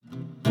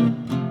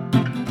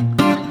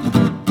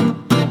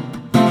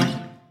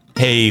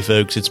Hey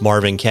folks, it's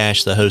Marvin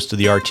Cash, the host of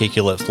The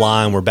Articulate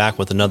Fly, and we're back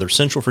with another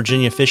Central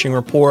Virginia fishing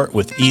report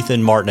with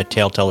Ethan Martin at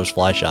TaleTellers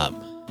Fly Shop.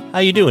 How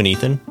you doing,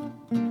 Ethan?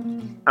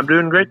 I'm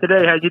doing great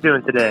today. How you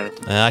doing today?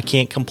 I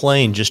can't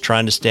complain, just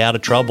trying to stay out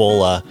of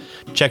trouble.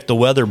 Checked the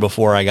weather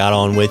before I got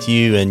on with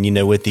you, and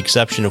with the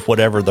exception of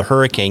whatever the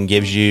hurricane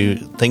gives you,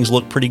 things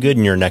look pretty good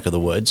in your neck of the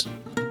woods.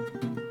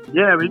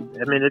 Yeah,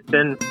 it's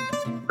been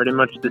pretty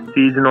much the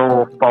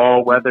seasonal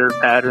fall weather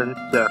pattern.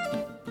 So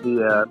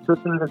the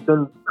fishing has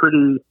been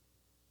pretty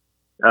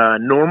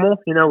normal,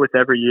 with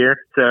every year.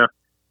 So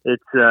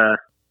it's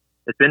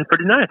been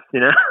pretty nice,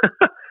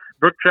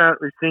 Brook trout,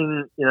 we've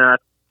seen, I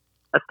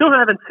still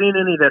haven't seen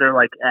any that are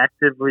like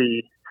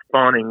actively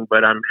spawning,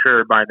 but I'm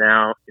sure by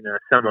now,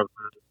 some of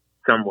them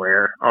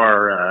somewhere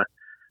are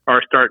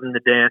starting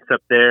to dance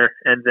up there.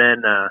 And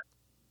then,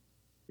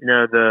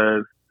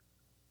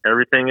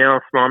 everything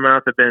else,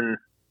 smallmouth have been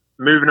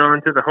moving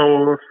on to the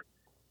holes.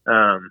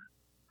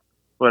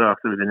 What else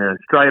have we been doing?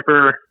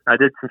 Striper. I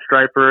did some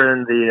striper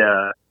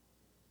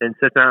in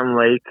Sith Mountain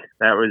Lake.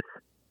 That was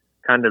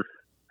kind of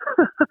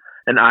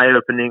an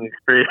eye-opening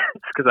experience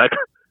because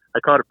I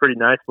caught a pretty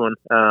nice one.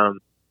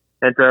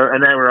 And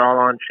then we're all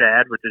on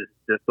shad, which is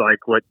just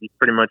like what you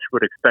pretty much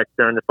would expect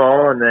during the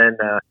fall. And then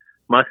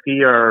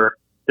muskie are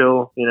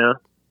still,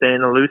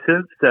 staying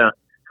elusive. So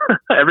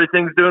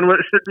everything's doing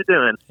what it should be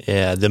doing.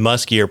 Yeah, the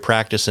muskie are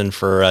practicing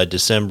for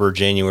December,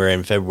 January,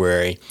 and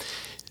February.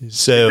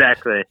 So,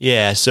 exactly.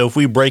 Yeah, so if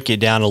we break it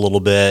down a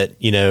little bit,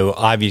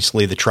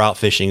 obviously the trout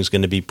fishing is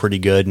going to be pretty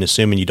good, and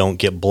assuming you don't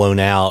get blown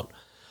out,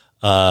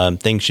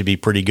 things should be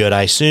pretty good.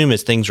 I assume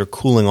as things are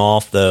cooling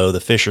off, though, the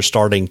fish are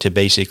starting to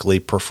basically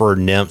prefer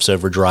nymphs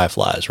over dry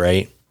flies,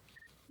 right?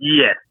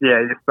 Yes,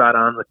 yeah, you're spot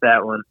on with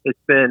that one. It's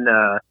been,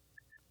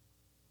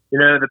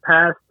 the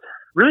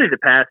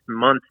past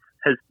month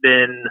has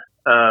been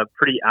a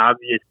pretty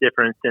obvious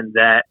difference in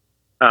that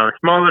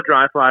smaller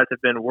dry flies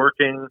have been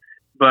working,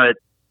 but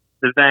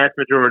the vast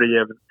majority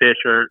of the fish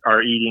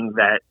are eating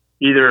that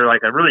either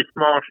like a really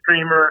small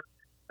streamer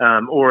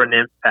or a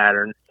nymph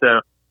pattern.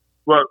 So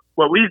what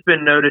we've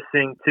been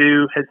noticing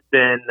too has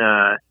been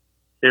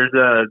there's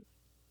a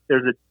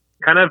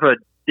kind of a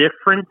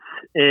difference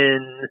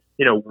in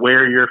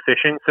where you're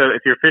fishing. So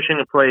if you're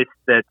fishing a place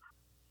that's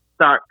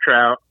stock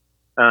trout,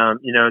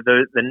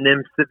 the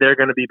nymphs that they're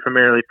going to be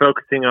primarily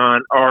focusing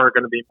on are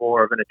going to be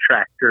more of an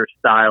attractor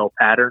style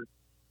pattern.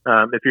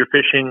 If you're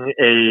fishing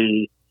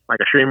a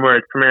stream where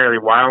it's primarily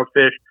wild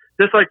fish,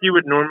 just like you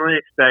would normally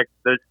expect,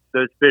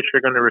 those fish are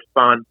going to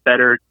respond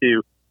better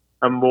to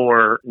a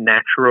more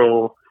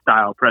natural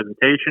style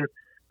presentation.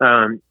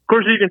 Of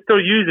course, you can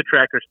still use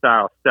attractor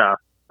style stuff.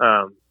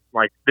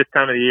 Like this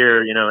time of the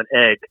year, an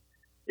egg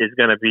is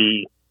going to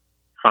be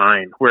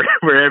fine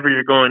wherever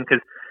you're going,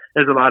 because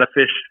there's a lot of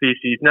fish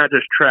species, not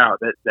just trout,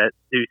 that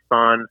do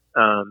spawn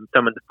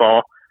some in the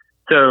fall.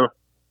 So,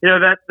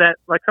 that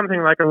like something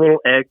like a little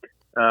egg,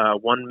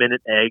 1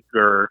 minute egg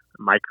or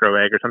micro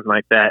egg or something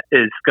like that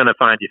is going to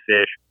find you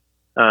fish,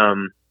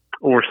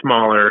 or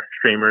smaller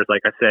streamers,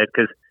 like I said,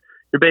 because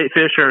your bait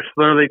fish are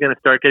slowly going to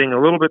start getting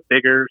a little bit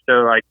bigger.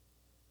 So like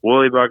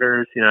woolly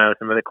buggers,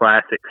 some of the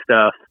classic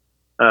stuff,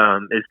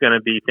 is going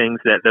to be things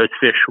that those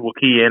fish will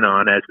key in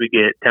on as we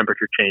get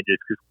temperature changes.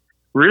 Because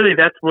really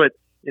that's what,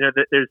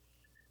 there's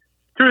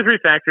 2 or 3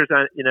 factors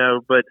on,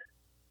 but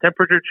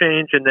temperature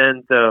change and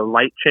then the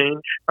light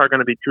change are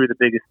going to be 2 of the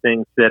biggest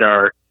things that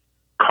are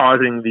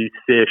causing these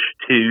fish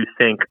to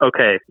think,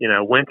 okay,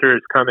 winter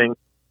is coming.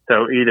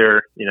 So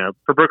either,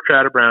 for brook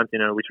trout or browns, we're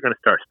going to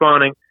start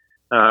spawning,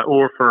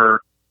 or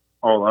for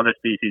all other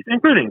species,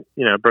 including,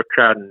 brook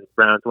trout and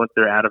browns, once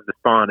they're out of the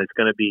spawn, it's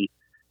going to be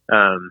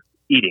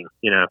eating,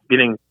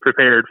 getting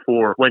prepared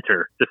for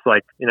winter, just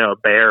like, a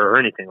bear or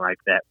anything like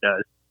that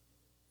does.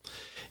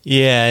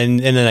 Yeah, and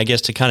then I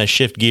guess to kind of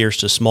shift gears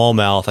to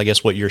smallmouth, I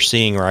guess what you're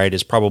seeing, right,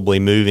 is probably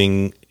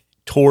moving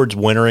towards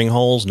wintering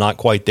holes, not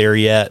quite there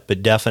yet,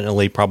 but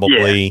definitely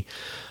probably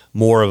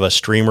more of a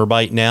streamer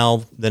bite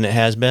now than it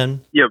has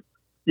been. Yep.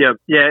 Yeah,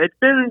 it's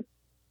been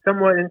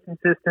somewhat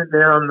inconsistent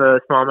there on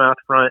the smallmouth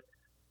front.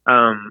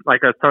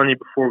 Like I was telling you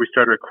before we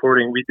started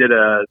recording, we did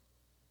a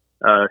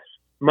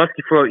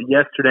musky float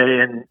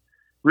yesterday in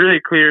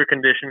really clear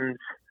conditions,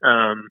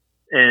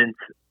 and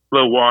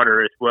low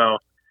water as well.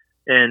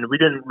 And we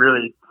didn't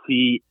really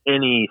see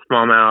any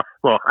smallmouth.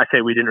 Well, I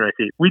say we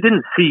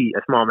didn't see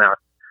a smallmouth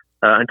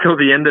until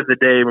the end of the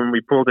day when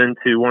we pulled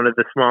into one of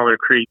the smaller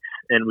creeks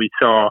and we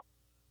saw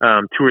 2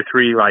 or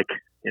 3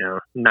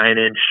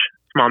 9-inch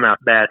smallmouth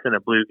bass and a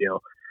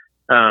bluegill.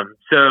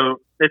 So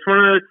it's one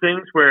of those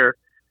things where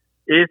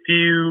if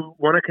you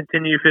want to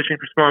continue fishing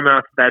for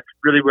smallmouth, that's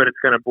really what it's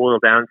going to boil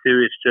down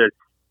to. It's just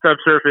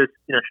subsurface,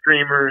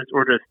 streamers,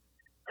 or just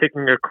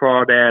taking a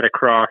crawdad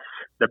across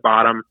the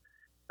bottom.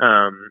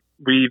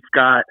 We've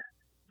got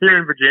here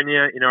in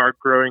Virginia, our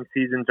growing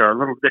seasons are a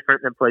little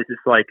different than places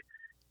like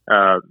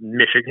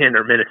Michigan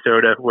or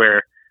Minnesota,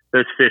 where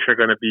those fish are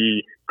going to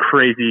be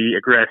crazy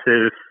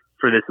aggressive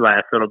for this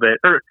last little bit.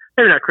 Or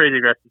maybe not crazy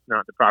aggressive is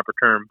not the proper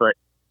term, but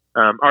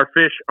our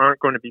fish aren't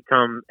going to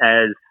become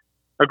as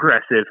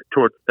aggressive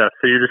towards stuff.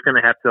 So you're just going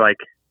to have to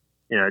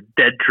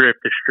dead drift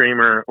a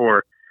streamer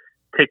or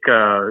take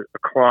a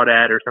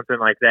clawdad or something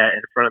like that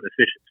in front of the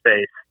fish's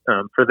face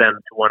for them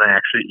to want to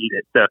actually eat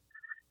it. So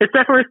it's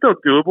definitely still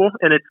doable,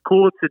 and it's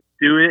cool to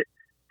do it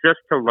just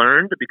to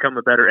learn to become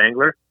a better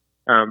angler.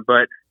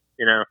 But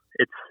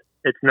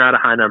it's not a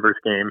high numbers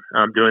game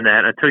doing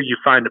that until you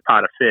find a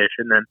pot of fish,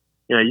 and then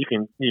you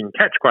can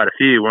catch quite a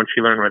few once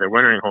you learn where their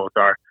wintering holes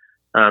are.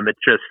 It's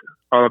just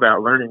all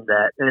about learning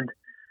that, and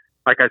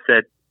like I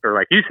said, or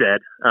like you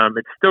said,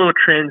 it's still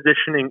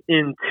transitioning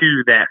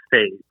into that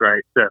phase,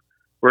 right? So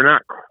we're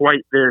not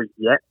quite there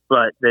yet,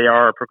 but they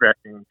are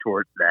progressing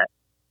towards that.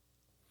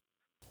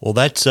 Well,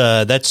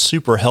 that's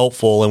super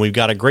helpful, and we've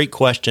got a great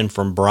question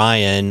from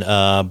Brian.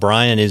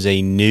 Brian is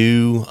a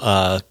new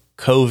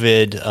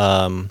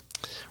COVID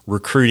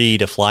recruitee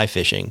to fly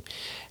fishing,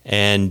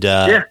 and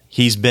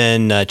he's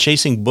been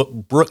chasing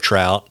brook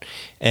trout,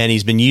 and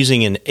he's been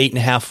using an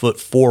 8.5 foot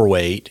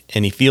 4-weight,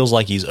 and he feels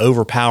like he's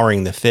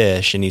overpowering the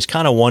fish, and he's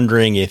kind of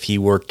wondering if he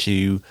were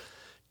to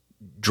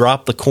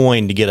drop the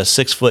coin to get a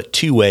 6 foot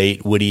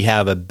 2-weight, would he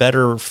have a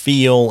better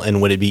feel,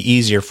 and would it be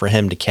easier for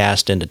him to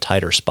cast into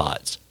tighter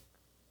spots?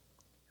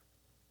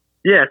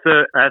 Yeah,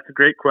 so that's a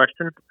great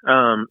question.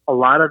 A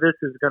lot of this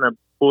is going to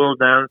boil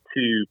down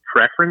to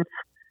preference,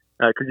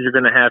 because you're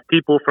going to have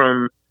people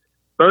from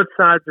both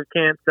sides of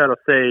camps that'll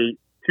say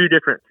two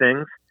different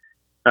things.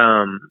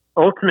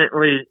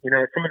 Ultimately,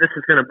 some of this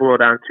is going to boil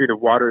down to the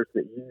waters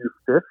that you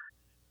fish.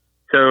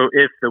 So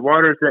if the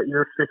waters that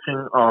you're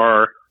fishing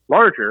are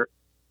larger,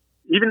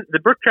 even the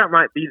brook trout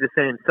might be the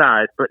same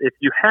size, but if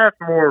you have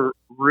more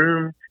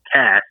room to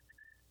cast,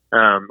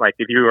 like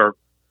if you are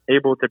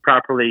able to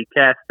properly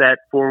cast that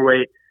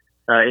 4-weight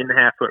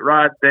 8.5 foot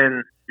rod,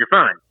 then you're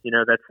fine.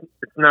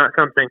 It's not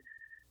something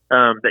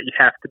that you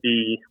have to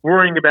be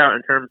worrying about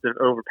in terms of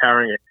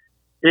overpowering it.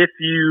 If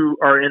you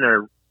are in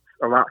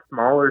a lot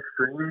smaller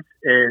streams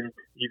and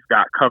you've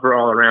got cover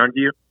all around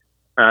you,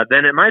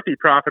 then it might be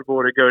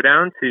profitable to go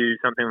down to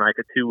something like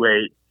a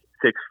 2-weight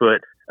 6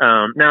 foot.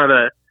 Now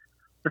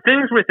the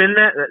things within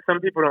that some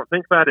people don't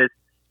think about is,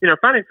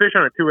 finding fish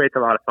on a 2-weight is a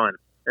lot of fun.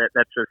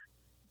 That's just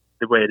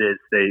the way it is.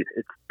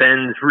 It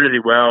bends really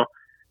well.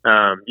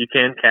 You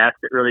can cast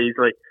it really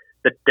easily.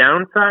 The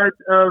downsides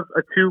of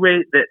a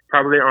 2-weight that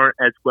probably aren't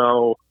as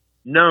well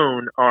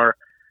known are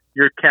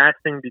your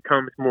casting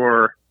becomes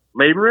more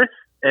laborious,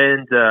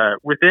 and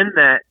within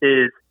that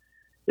is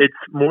it's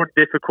more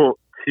difficult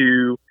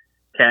to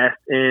cast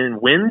in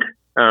wind.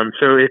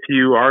 So if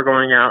you are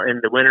going out in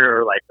the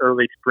winter or like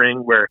early spring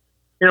where,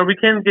 we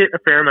can get a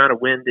fair amount of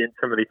wind in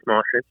some of these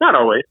small streams, not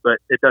always, but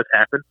it does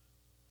happen.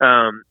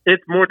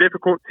 It's more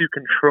difficult to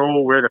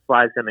control where the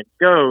fly is going to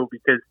go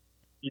because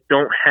you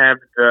don't have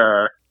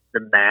the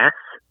mass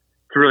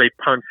to really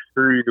punch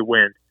through the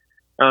wind.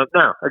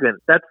 Now, again,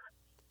 that's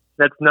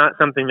not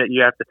something that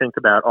you have to think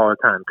about all the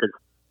time, because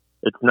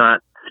it's not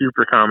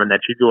super common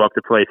that you go up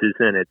to places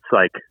and it's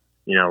like,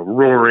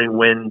 roaring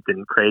winds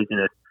and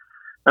craziness.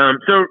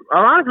 So a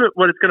lot of it,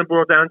 what it's going to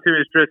boil down to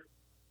is just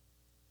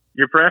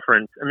your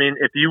preference. I mean,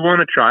 if you want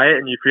to try it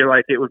and you feel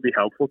like it would be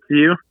helpful to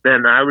you,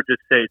 then I would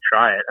just say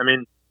try it. I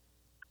mean,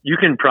 you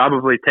can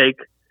probably take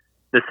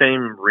the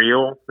same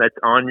reel that's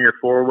on your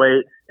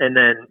 4-weight, and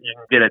then you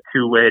can get a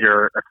 2-weight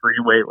or a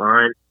 3-weight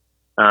line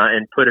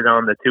and put it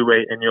on the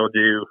 2-weight, and you'll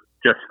do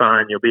just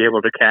fine. You'll be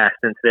able to cast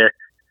into there.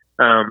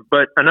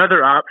 But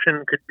another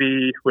option could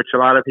be, which a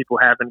lot of people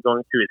have been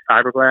going to, is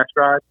fiberglass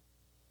rods.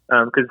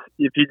 Because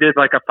if you did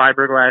like a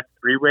fiberglass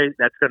 3-weight,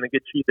 that's going to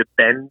get you the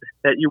bend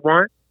that you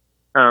want.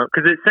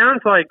 Because it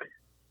sounds like,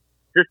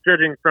 just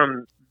judging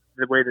from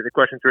the way that the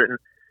question's written,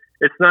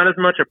 it's not as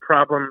much a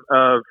problem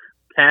of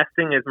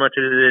casting as much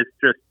as it is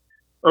just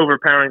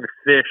overpowering the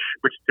fish,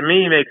 which to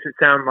me makes it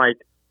sound like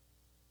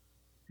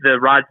the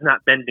rod's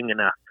not bending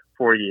enough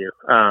for you.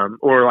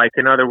 Or like,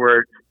 in other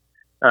words,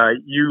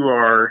 you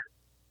are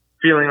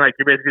feeling like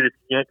you're basically just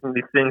yanking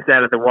these things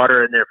out of the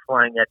water and they're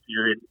flying at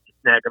you and you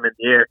snag them in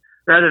the air,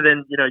 rather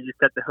than, you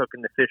set the hook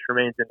and the fish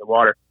remains in the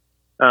water.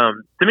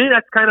 To me,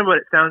 that's kind of what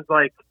it sounds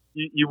like.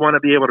 You want to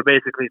be able to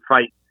basically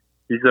fight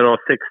these little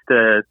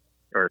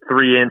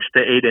 3-inch to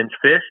 8-inch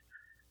fish.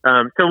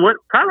 So what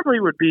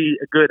probably would be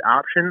a good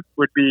option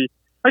would be,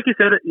 like you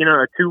said, a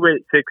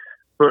 2-weight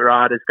 6-foot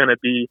rod is going to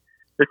be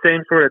the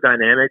same sort of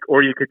dynamic,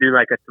 or you could do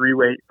like a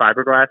 3-weight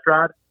fiberglass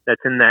rod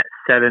that's in that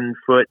 7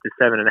 foot to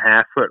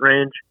 7.5 foot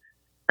range.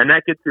 And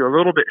that gets you a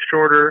little bit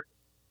shorter.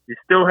 You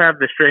still have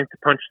the strength to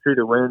punch through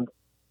the wind.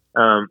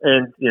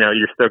 And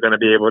you're still going to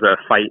be able to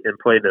fight and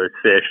play those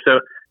fish. So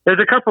there's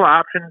a couple of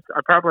options.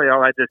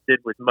 All I just did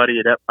was muddy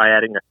it up by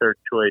adding a third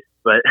choice,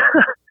 but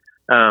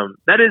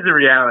that is the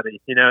reality.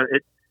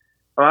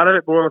 A lot of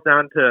it boils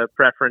down to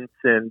preference,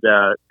 and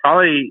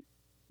probably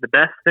the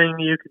best thing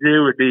you could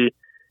do would be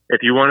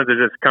if you wanted to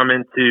just come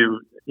into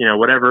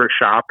whatever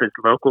shop is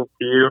local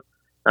to you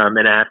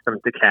and ask them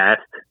to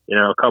cast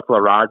a couple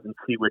of rods and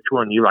see which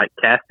one you like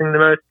casting the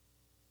most,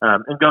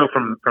 and go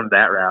from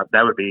that route.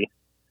 That would be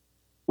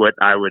what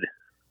I would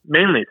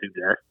mainly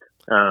suggest,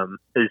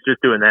 is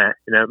just doing that.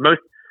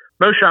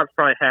 Most shops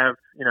probably have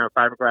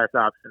fiberglass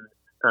options.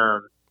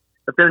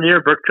 If they're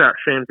near brook trout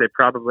streams, they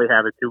probably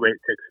have a 2-weight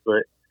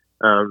 6-foot.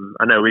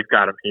 I know we've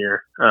got them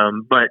here.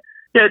 But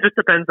yeah, it just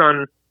depends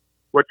on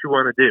what you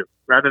want to do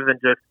rather than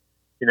just,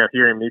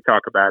 hearing me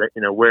talk about it,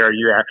 where are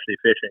you actually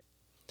fishing?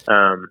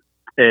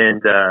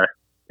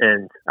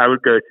 And I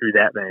would go through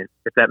that vein,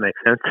 if that makes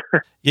sense.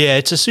 Yeah,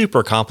 it's a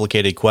super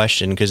complicated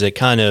question because it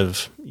kind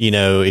of,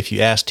 if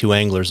you ask 2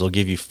 anglers, they'll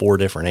give you 4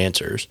 different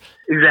answers.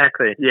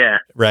 Exactly. Yeah.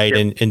 Right.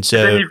 Yep. And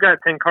so then you've got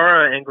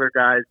Tenkara angler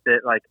guys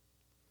that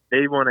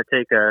they want to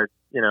take a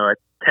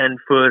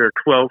 10-foot or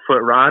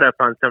 12-foot rod up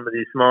on some of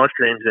these small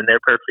streams, and they're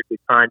perfectly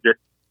fine just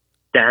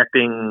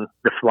damping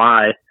the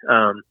fly.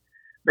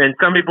 And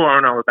some people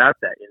aren't all about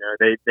that.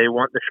 They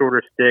want the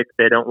shorter stick.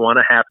 They don't want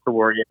to have to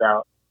worry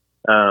about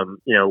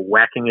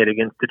whacking it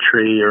against a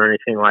tree or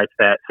anything like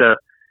that. So,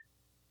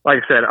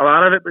 like I said, a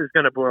lot of it is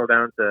going to boil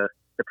down to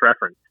the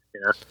preference,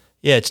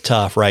 Yeah, it's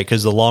tough, right?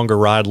 Because the longer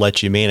rod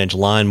lets you manage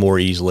line more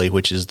easily,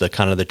 which is the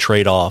kind of the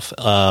trade-off,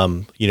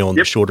 on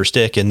the shorter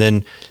stick. And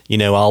then,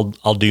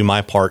 I'll do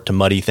my part to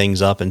muddy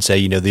things up and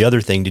say, the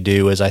other thing to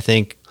do is I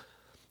think,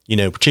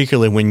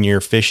 particularly when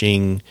you're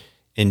fishing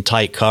in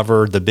tight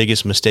cover, the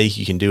biggest mistake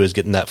you can do is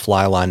getting that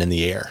fly line in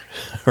the air,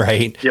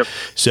 right? Yep.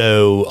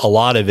 So a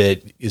lot of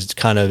it is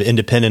kind of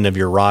independent of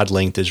your rod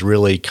length is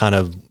really kind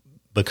of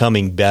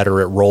becoming better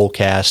at roll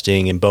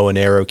casting and bow and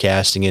arrow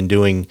casting and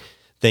doing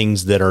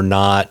things that are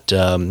not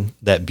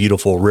that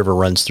beautiful river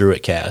runs through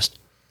it cast.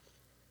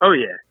 Oh,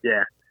 yeah,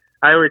 yeah.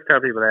 I always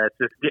tell people that.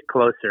 Just get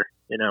closer.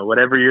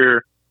 Whatever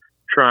you're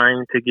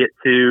trying to get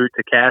to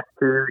cast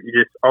to,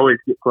 you just always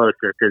get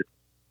closer because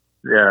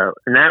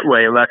in that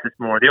way, less is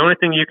more. The only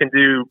thing you can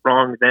do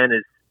wrong then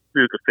is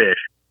spook a fish.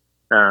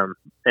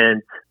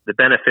 And the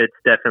benefits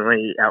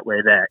definitely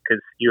outweigh that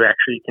because you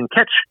actually can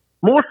catch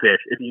more fish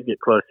if you get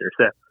closer.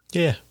 So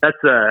yeah, that's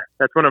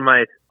one of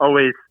my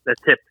always the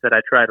tips that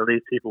I try to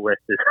leave people with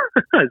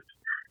is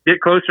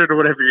get closer to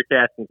whatever you're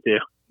casting to.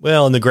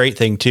 Well, and the great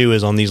thing too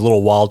is on these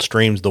little wild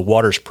streams, the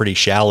water's pretty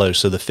shallow,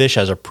 so the fish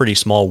has a pretty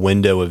small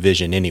window of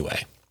vision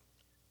anyway.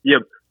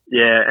 Yep.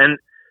 Yeah, and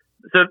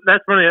so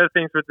that's one of the other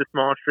things with the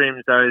small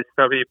streams. I always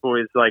tell people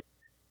is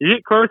you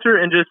get closer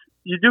and just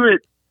you do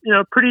it,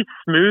 pretty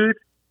smooth,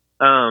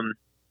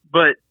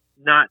 but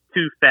not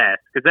too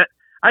fast. Because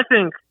I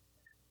think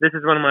this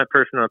is one of my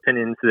personal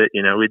opinions that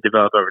we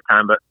develop over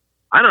time. But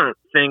I don't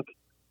think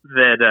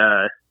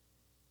that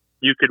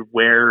you could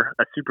wear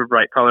a super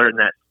bright color and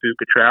that spook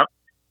a trout.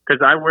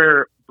 Because I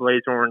wear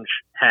blaze orange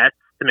hats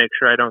to make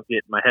sure I don't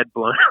get my head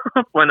blown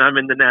off when I'm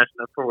in the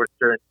national forest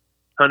during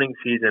hunting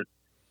season.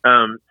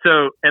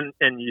 So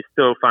you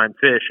still find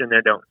fish and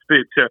they don't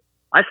spook. So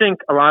I think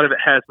a lot of it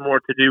has more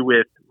to do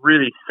with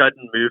really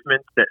sudden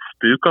movements that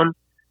spook them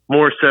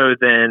more so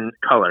than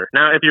color.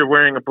 Now, if you're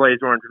wearing a blaze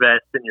orange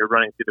vest and you're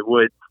running through the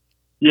woods,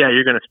 yeah,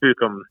 you're going to spook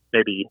them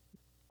maybe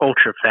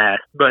ultra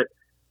fast. But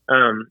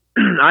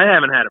I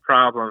haven't had a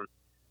problem,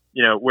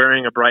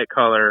 wearing a bright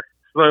color,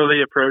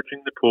 slowly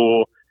approaching the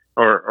pool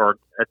or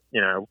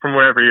from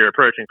wherever you're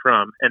approaching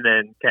from and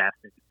then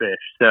casting the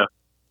fish. So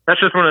that's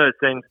just one of those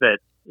things that,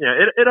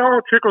 it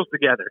all trickles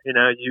together.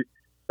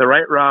 The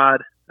right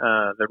rod,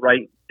 the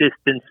right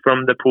distance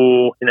from the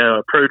pool,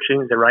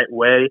 approaching the right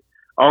way,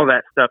 all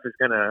that stuff is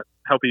going to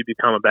help you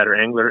become a better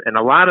angler. And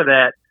a lot of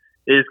that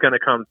is going to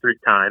come through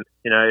time.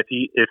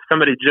 If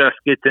somebody just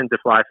gets into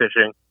fly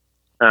fishing,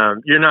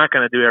 you're not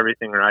going to do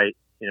everything right,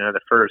 the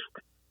first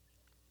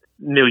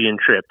million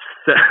trips.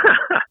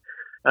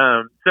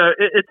 So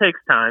it takes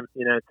time,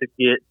 to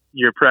get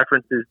your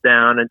preferences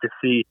down and to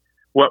see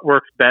what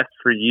works best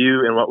for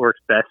you and what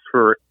works best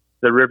for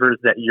the rivers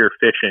that you're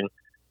fishing.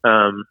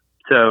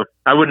 So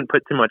I wouldn't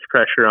put too much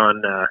pressure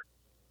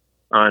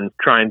on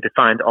trying to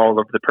find all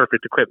of the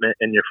perfect equipment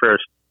in your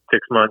first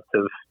 6 months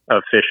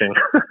of fishing.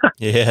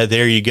 Yeah,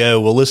 there you go.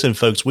 Well, listen,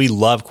 folks, we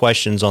love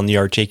questions on the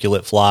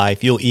articulate fly.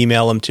 If you'll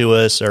email them to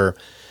us or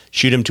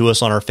shoot them to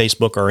us on our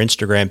Facebook or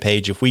Instagram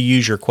page, if we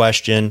use your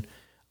question,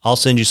 I'll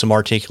send you some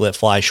articulate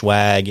fly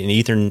swag. And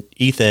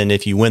Ethan,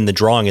 if you win the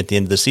drawing at the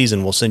end of the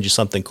season, we'll send you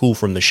something cool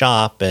from the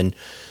shop. And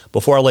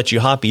before I let you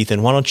hop,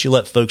 Ethan, why don't you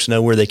let folks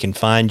know where they can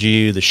find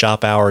you, the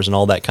shop hours, and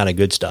all that kind of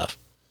good stuff?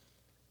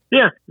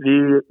 Yeah,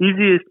 the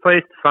easiest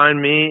place to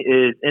find me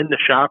is in the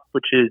shop,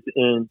 which is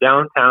in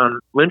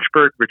downtown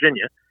Lynchburg,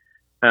 Virginia.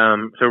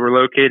 So we're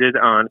located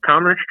on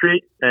Commerce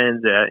Street,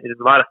 and there's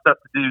a lot of stuff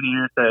to do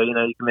here. So, you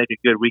can make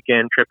a good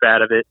weekend trip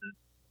out of it and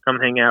come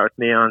hang out with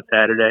me on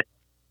Saturday.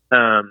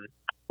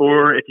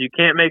 Or if you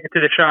can't make it to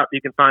the shop, you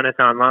can find us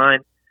online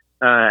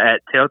at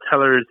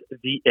TaleTellers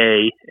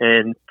VA,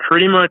 and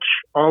pretty much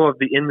all of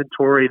the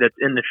inventory that's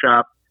in the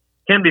shop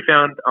can be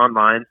found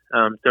online.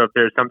 So if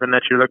there's something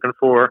that you're looking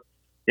for,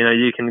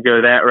 you can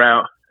go that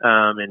route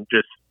and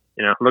just,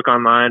 look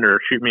online or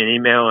shoot me an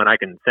email, and I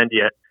can send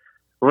you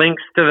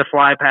links to the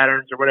fly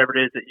patterns or whatever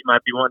it is that you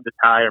might be wanting to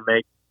tie or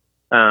make.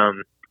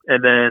 And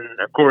then,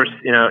 of course,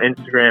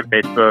 Instagram,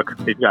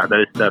 Facebook, we've got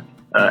those stuff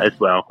as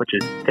well, which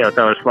is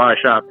TaleTellers Fly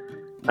Shop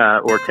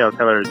or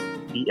TaleTellers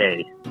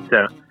VA.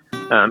 So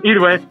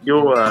either way,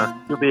 you'll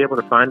be able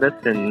to find us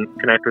and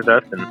connect with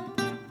us and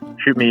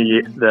shoot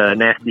me the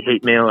nasty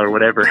hate mail or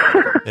whatever.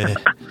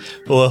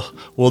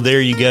 Well, there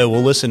you go.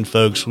 Well, listen,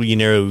 folks, you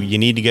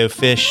need to go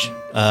fish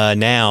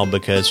now,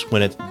 because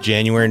when it's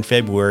January and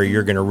February,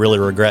 you're going to really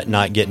regret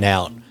not getting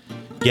out.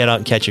 Get out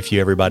and catch a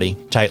few, everybody.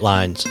 Tight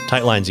lines,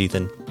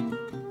 Ethan.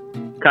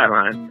 Tight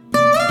lines.